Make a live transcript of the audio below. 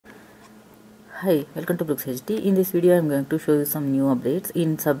Hi, welcome to Brooks HD. In this video, I am going to show you some new updates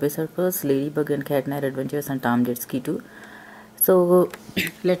in Subway Surfers, Ladybug and Cat Night Adventures and Tom Jetski too. So,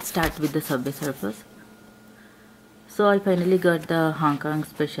 let's start with the Subway Surfers. So, I finally got the Hong Kong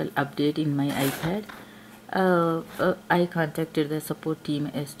special update in my iPad. I contacted the support team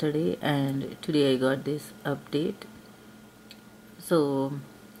yesterday and today I got this update. So,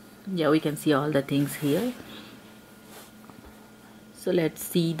 yeah, we can see all the things here. So let's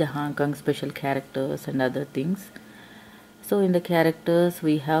see the Hong Kong special characters and other things. So in the characters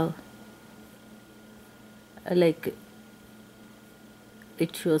we have like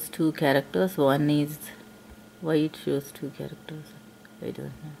it shows two characters. One is, why it shows two characters, I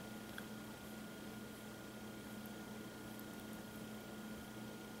don't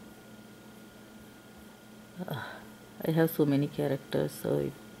know. I have so many characters,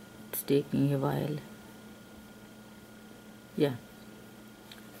 so it's taking a while. Yeah.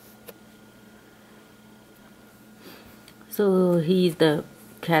 So he is the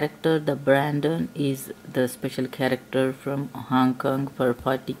character, the Brandon is the special character from Hong Kong for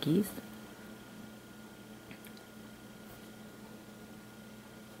 40 keys.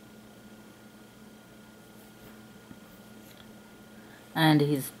 And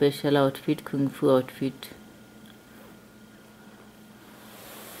his special outfit, Kung Fu outfit.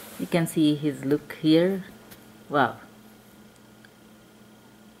 You can see his look here. Wow.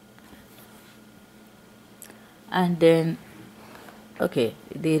 And then okay,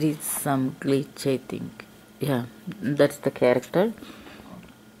 there is some glitch, I think. Yeah, that's the character.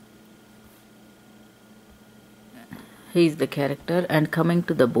 He is the character. And coming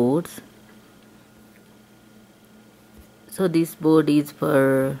to the boards, so this board is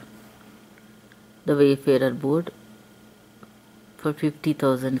for the Wayfarer board for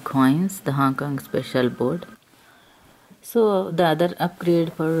 50,000 coins, the Hong Kong special board. So the other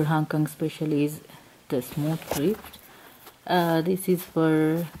upgrade for Hong Kong special is the smooth drift. This is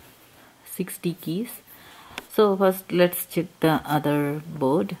for 60 keys. So first let's check the other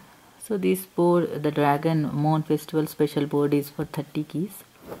board. So this board, the Dragon Moon Festival special board, is for 30 keys.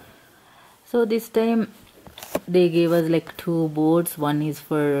 So this time they gave us like two boards. One is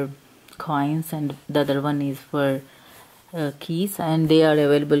for coins and the other one is for keys, and they are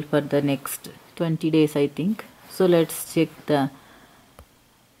available for the next 20 days, I think. So let's check the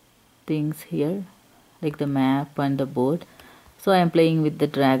things here, like the map and the board. So I am playing with the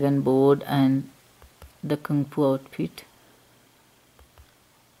dragon board and the Kung Fu outfit.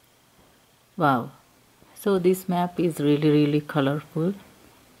 Wow, so this map is really colorful.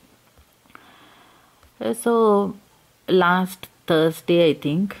 So last Thursday, I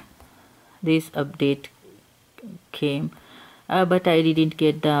think, this update came, but I didn't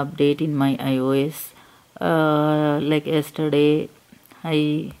get the update in my iOS. Like yesterday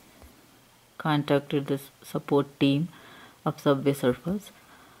I contacted the support team of Subway Surfers.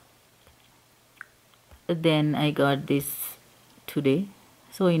 Then I got this today.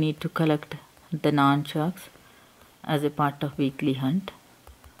 So we need to collect the non-sharks as a part of weekly hunt.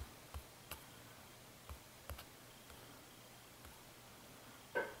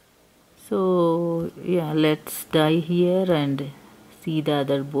 So yeah, let's die here and see the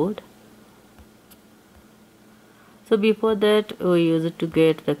other board. So before that we used to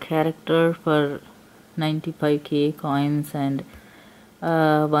get the character for 95k coins and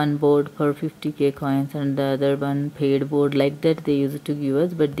one board for 50k coins and the other one paid board, like that they used to give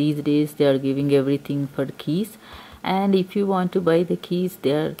us. But these days they are giving everything for keys, and if you want to buy the keys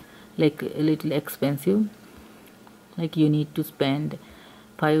they are like a little expensive. Like you need to spend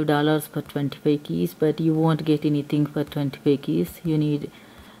 $5 for 25 keys, but you won't get anything for 25 keys. You need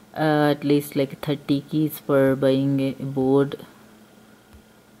at least like 30 keys for buying a board,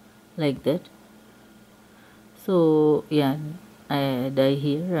 like that. So yeah, I die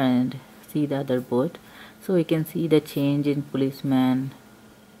here and see the other board. So we can see the change in policeman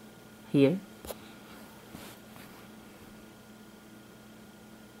here.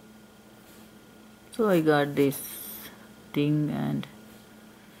 So I got this thing, and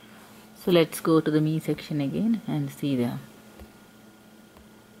so let's go to the me section again and see the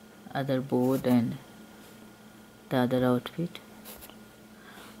other board and the other outfit.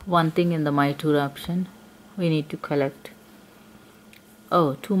 One thing in the my tour option, we need to collect,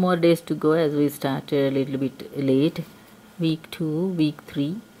 2 more days to go, as we started a little bit late. Week 2, week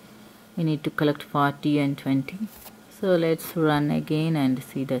 3, we need to collect 40 and 20. So let's run again and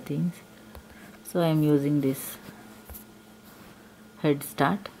see the things. So I am using this head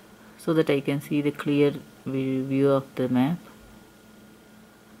start so that I can see the clear view of the map.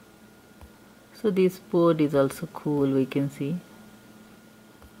 So this board is also cool, we can see.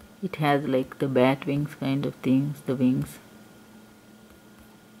 It has like the bat wings kind of things, the wings.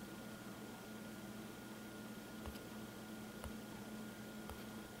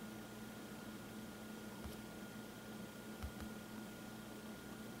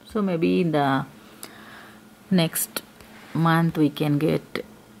 So maybe in the next month we can get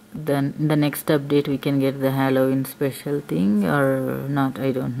the next update, we can get the Halloween special thing or not,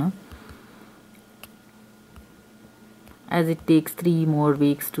 I don't know, as it takes 3 more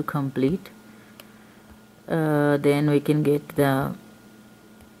weeks to complete. Then we can get the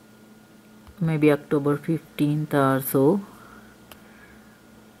maybe October 15th or so.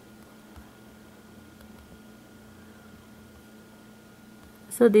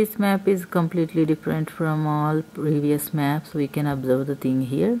 So this map is completely different from all previous maps. We can observe the thing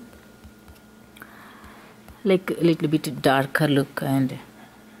here, like a little bit darker look and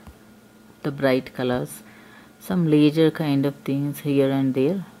the bright colors, some laser kind of things here and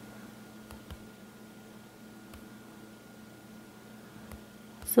there.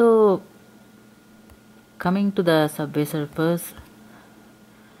 So coming to the Subway Surfers,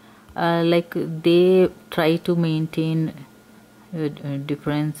 like they try to maintain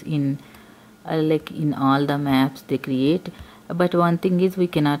difference in like in all the maps they create, but one thing is we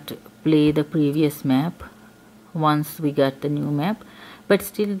cannot play the previous map once we got the new map, but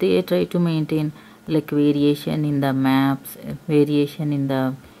still they try to maintain like variation in the maps, variation in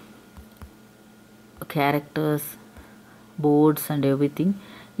the characters, boards and everything.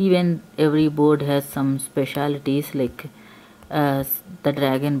 Even every board has some specialities, like the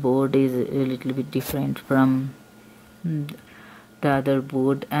dragon board is a little bit different from the other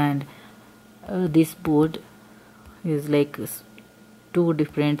board, and this board is like 2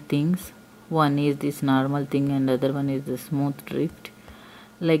 different things. One is this normal thing and other one is the smooth drift.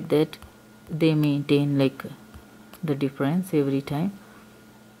 Like that they maintain like the difference every time.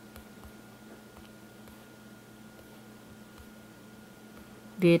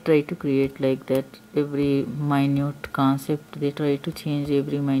 They try to create like that every minute concept, they try to change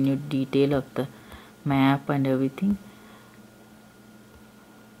every minute detail of the map and everything.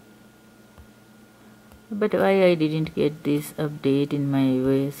 But why I didn't get this update in my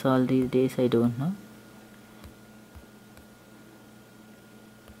OS all these days, I don't know.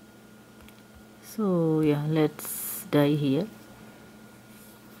 So yeah, let's die here.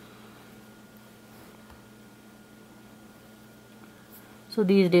 So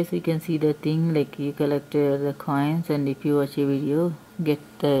these days we can see the thing, like you collect the coins, and if you watch a video get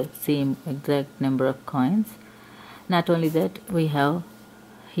the same exact number of coins. Not only that, we have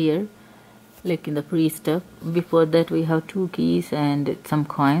here like in the free stuff, before that we have 2 keys and some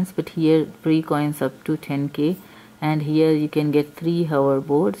coins, but here free coins up to 10k, and here you can get 3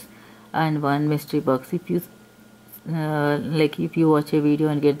 hoverboards and 1 mystery box. If you like if you watch a video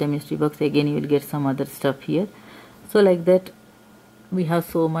and get the mystery box, again you will get some other stuff here. So like that we have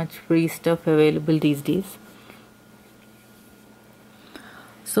so much free stuff available these days.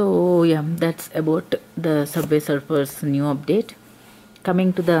 So yeah, that's about the Subway Surfers new update.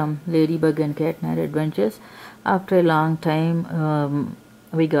 Coming to the Ladybug and Cat Night Adventures, after a long time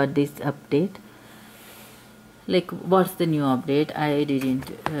we got this update. Like what's the new update? I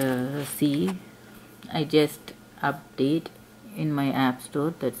didn't see, I just update in my app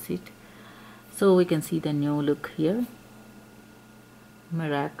store, that's it. So we can see the new look here.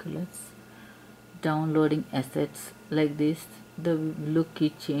 Miraculous. Downloading assets like this, the look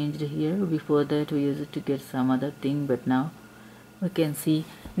is changed here. Before that we used to get some other thing, but now we can see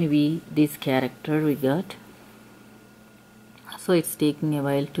maybe this character we got. So it's taking a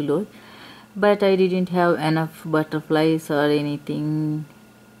while to load, but I didn't have enough butterflies or anything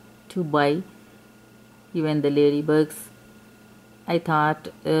to buy. Even the ladybugs, I thought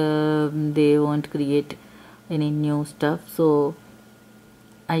they won't create any new stuff, so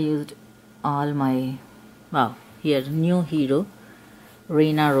I used all my, wow, here new hero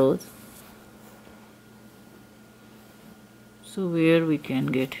Reina Rose. So where we can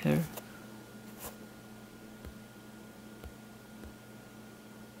get her?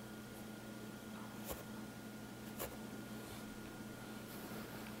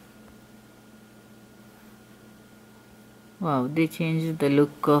 Wow, they changed the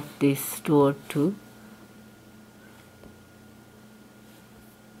look of this store too.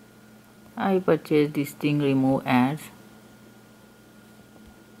 I purchased this thing, remove ads.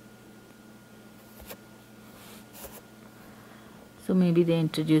 So maybe they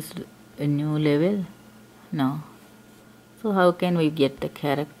introduced a new level now. So how can we get the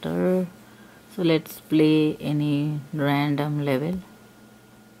character? So let's play any random level.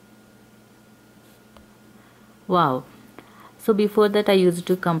 Wow, So before that I used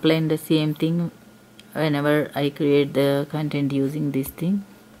to complain the same thing whenever I create the content using this thing.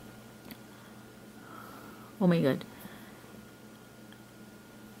 Oh my god.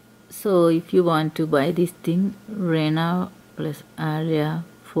 So if you want to buy this thing, Rena plus area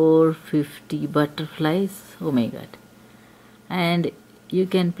 450 butterflies. Oh my god. And you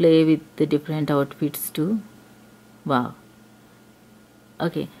can play with the different outfits too. Wow.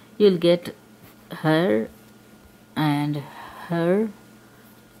 Okay, you'll get her and her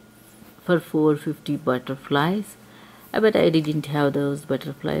for 450 butterflies. But I didn't have those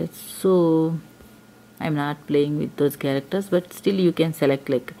butterflies, so I'm not playing with those characters, but still you can select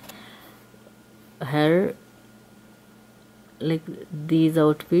like her, like these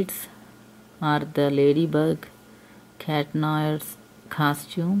outfits are the Ladybug cat noir's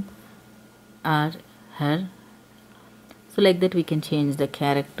costume are her. So like that we can change the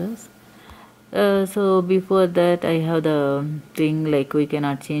characters. So before that I have the thing like we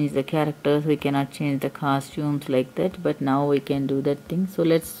cannot change the characters, we cannot change the costumes like that, but now we can do that thing. So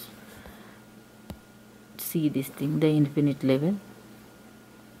let's see this thing, the infinite level.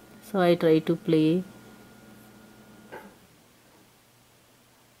 So I try to play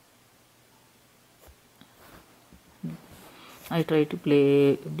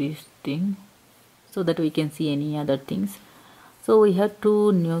this thing so that we can see any other things. So we have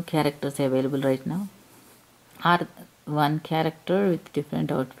 2 new characters available right now, or 1 character with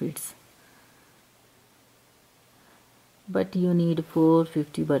different outfits, but you need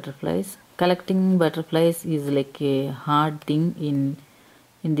 450 butterflies. Collecting butterflies is like a hard thing in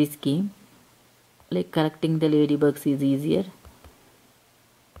this game. Like collecting the ladybugs is easier,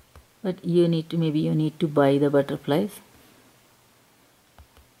 but you need to buy the butterflies.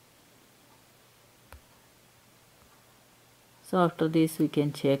 So after this we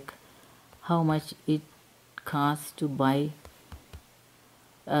can check how much it costs to buy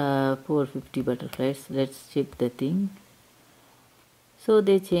 450 butterflies. Let's check the thing. So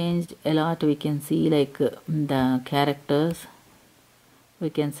they changed a lot. We can see like the characters, we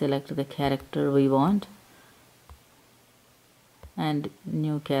can select the character we want and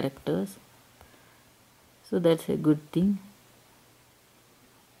new characters, so that's a good thing.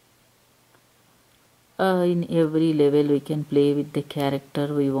 In every level we can play with the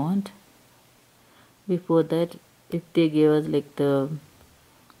character we want. Before that, if they gave us like the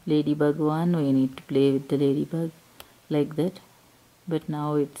ladybug one, we need to play with the ladybug like that, but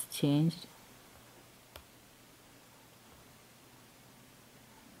now it's changed.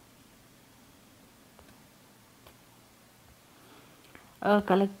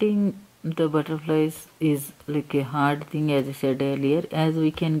 Collecting the butterflies is like a hard thing, as I said earlier, as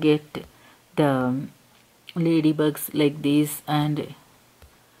we can get the ladybugs like this, and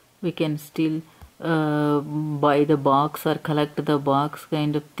we can still buy the box or collect the box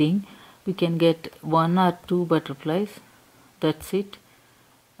kind of thing. We can get 1 or 2 butterflies, that's it,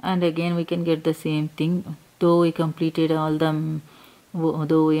 and again we can get the same thing. Though we completed all them,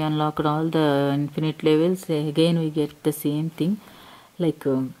 though we unlocked all the infinite levels, again we get the same thing, like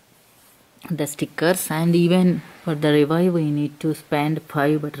the stickers. And even for the revive we need to spend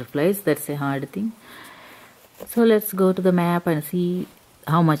 5 butterflies. That's a hard thing. So let's go to the map and see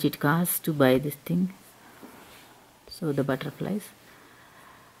how much it costs to buy this thing. So the butterflies,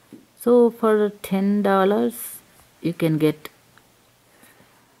 so for $10 you can get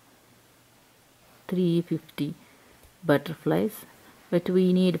 350 butterflies, but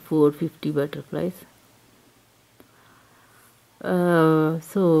we need 450 butterflies.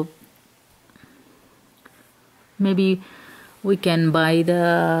 So maybe we can buy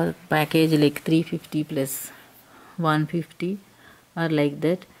the package like 350 plus 150 or like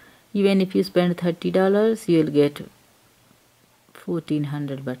that. Even if you spend $30, you will get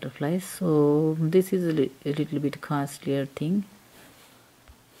 1400 butterflies. So this is a little bit costlier thing.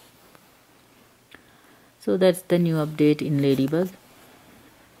 So that's the new update in Ladybug.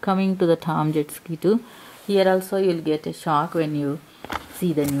 Coming to the Tom Jetski 2, here also you'll get a shock when you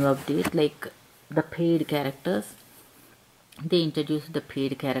see the new update, like the paid characters. They introduced the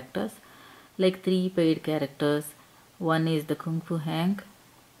paid characters, like 3 paid characters. One is the Kung Fu Hank,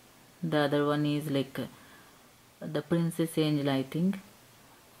 the other one is like the Princess Angel, I think.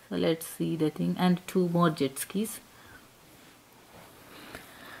 So let's see the thing, and 2 more jet skis.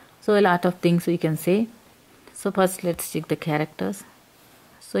 So a lot of things we can say. So first let's check the characters.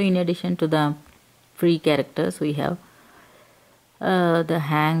 So in addition to the free characters, we have the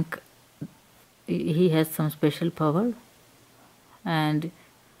Hank. He has some special power, and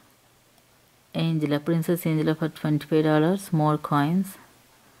Angela, Princess Angela for $25, more coins,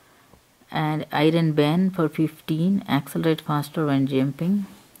 and iron band for 15, accelerate faster when jumping.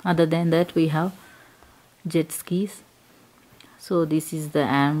 Other than that, we have jet skis. So this is the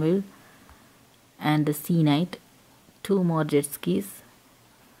anvil and the sea knight, 2 more jet skis.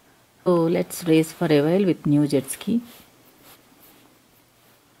 So let's race for a while with new jet ski.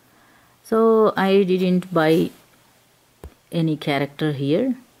 So I didn't buy any character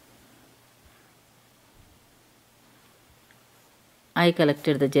here. I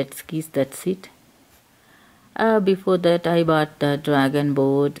collected the jet skis, that's it. Before that I bought the dragon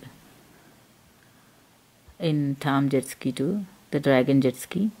board in Tom Jetski too, the dragon jet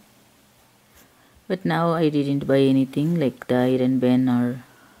ski. But now I didn't buy anything like the iron band, or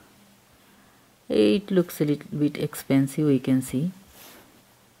it looks a little bit expensive, we can see.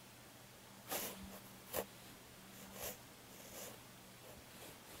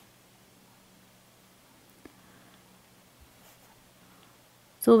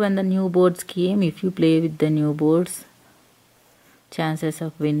 So when the new boards came, if you play with the new boards, chances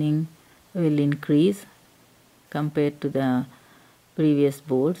of winning will increase compared to the previous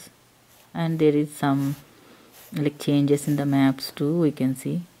boards. And there is some like changes in the maps too, we can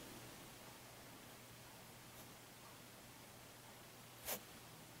see.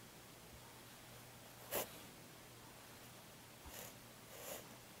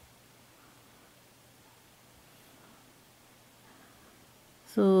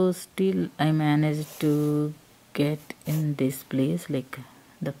 So still I managed to get in this place, like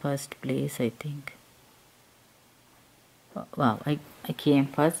the first place, I think. Wow, I came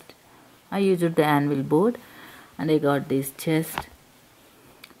first. I used the anvil board and I got this chest.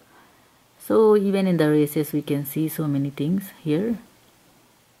 So even in the races we can see so many things here.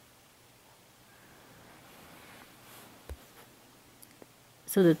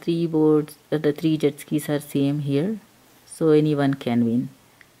 So the 3 boards, the 3 jet skis are same here, so anyone can win.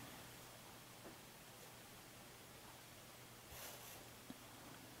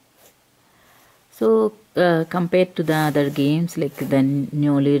 So compared to the other games, like the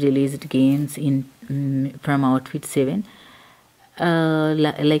newly released games in from Outfit 7,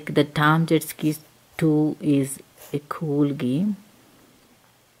 like the Tom Jetski 2 is a cool game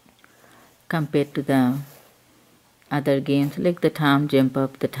compared to the other games like the Tom Jump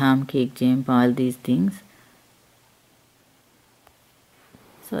Up, the Tom Cake Jump, all these things.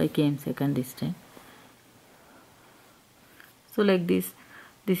 So I came second this time. So like this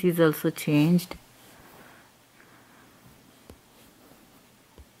is also changed.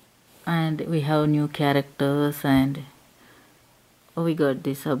 And we have new characters, and we got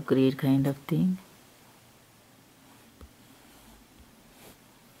this upgrade kind of thing.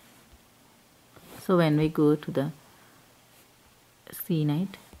 So when we go to the sea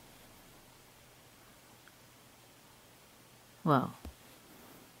knight, wow,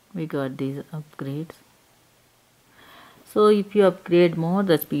 we got these upgrades. So if you upgrade more,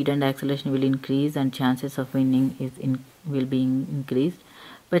 the speed and acceleration will increase and chances of winning will be increased.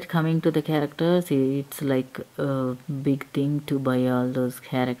 But coming to the characters, it's like a big thing to buy all those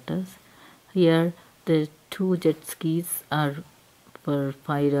characters. Here the 2 jet skis are for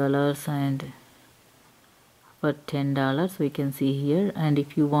 $5 and for $10, we can see here. And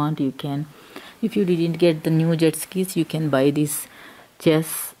if you want, you can, if you didn't get the new jet skis, you can buy this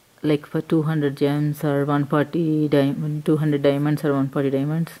chess like for 200 gems or 140 diamond, 200 diamonds or 140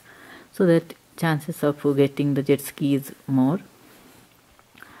 diamonds, so that chances of getting the jet ski is more.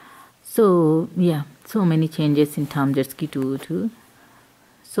 So yeah, so many changes in Tom Jetski 2 too.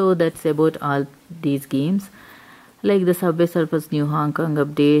 So that's about all these games. Like the Subway Surfers new Hong Kong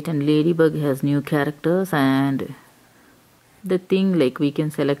update, and Ladybug has new characters, and the thing like we can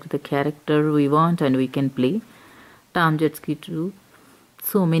select the character we want and we can play. Tom Jetski 2,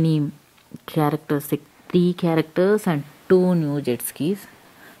 so many characters, like 3 characters and 2 new jet skis.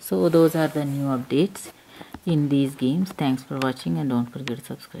 So those are the new updates in these games. Thanks for watching and don't forget to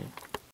subscribe.